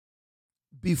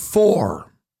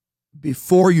before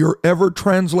you're ever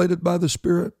translated by the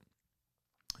Spirit,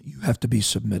 you have to be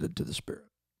submitted to the Spirit.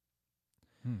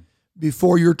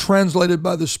 Before you're translated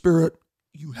by the Spirit,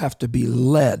 you have to be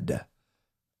led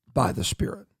by the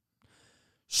Spirit.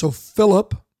 So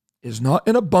Philip is not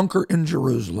in a bunker in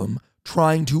Jerusalem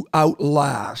trying to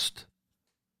outlast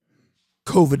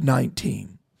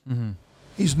COVID-19.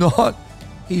 He's not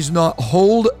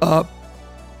holed up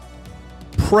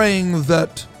praying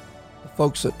that the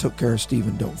folks that took care of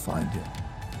Stephen don't find him.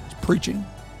 He's preaching,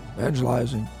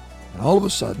 evangelizing, and all of a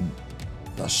sudden,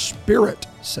 the Spirit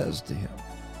says to him,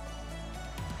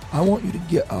 I want you to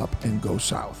get up and go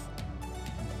south.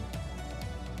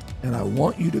 And I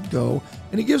want you to go,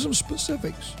 and he gives him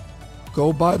specifics.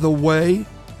 Go by the way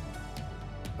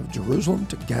of Jerusalem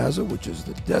to Gaza, which is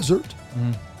the desert.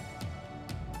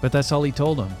 But that's all he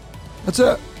told him. That's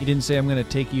it. He didn't say, I'm going to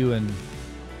take you and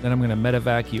then I'm going to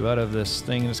medevac you out of this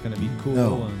thing and it's going to be cool.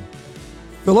 No. And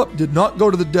Philip did not go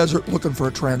to the desert looking for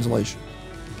a translation.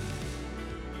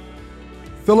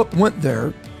 Philip went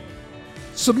there,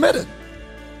 submitted.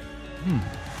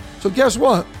 So guess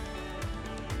what?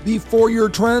 Before you're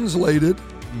translated,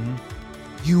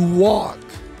 you walk.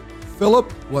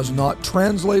 Philip was not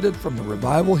translated from the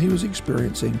revival he was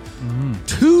experiencing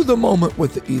to the moment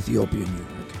with the Ethiopian eunuch.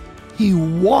 He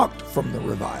walked from the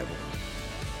revival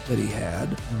that he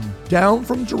had down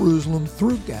from Jerusalem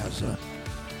through Gaza,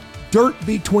 dirt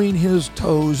between his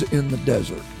toes in the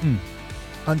desert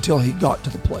until he got to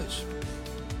the place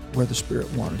where the Spirit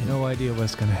wanted him. no idea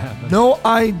what's going to happen. No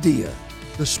idea.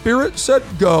 The Spirit said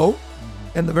go,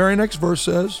 and the very next verse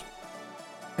says,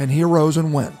 and he arose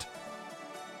and went.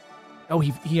 Oh,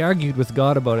 he argued with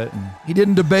God about it. And He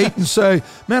didn't debate and say,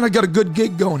 man, I got a good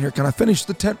gig going here. Can I finish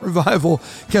the tent revival?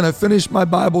 Can I finish my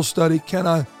Bible study?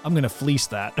 I'm going to fleece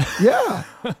that. Yeah.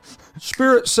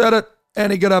 Spirit said it,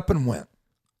 and he got up and went.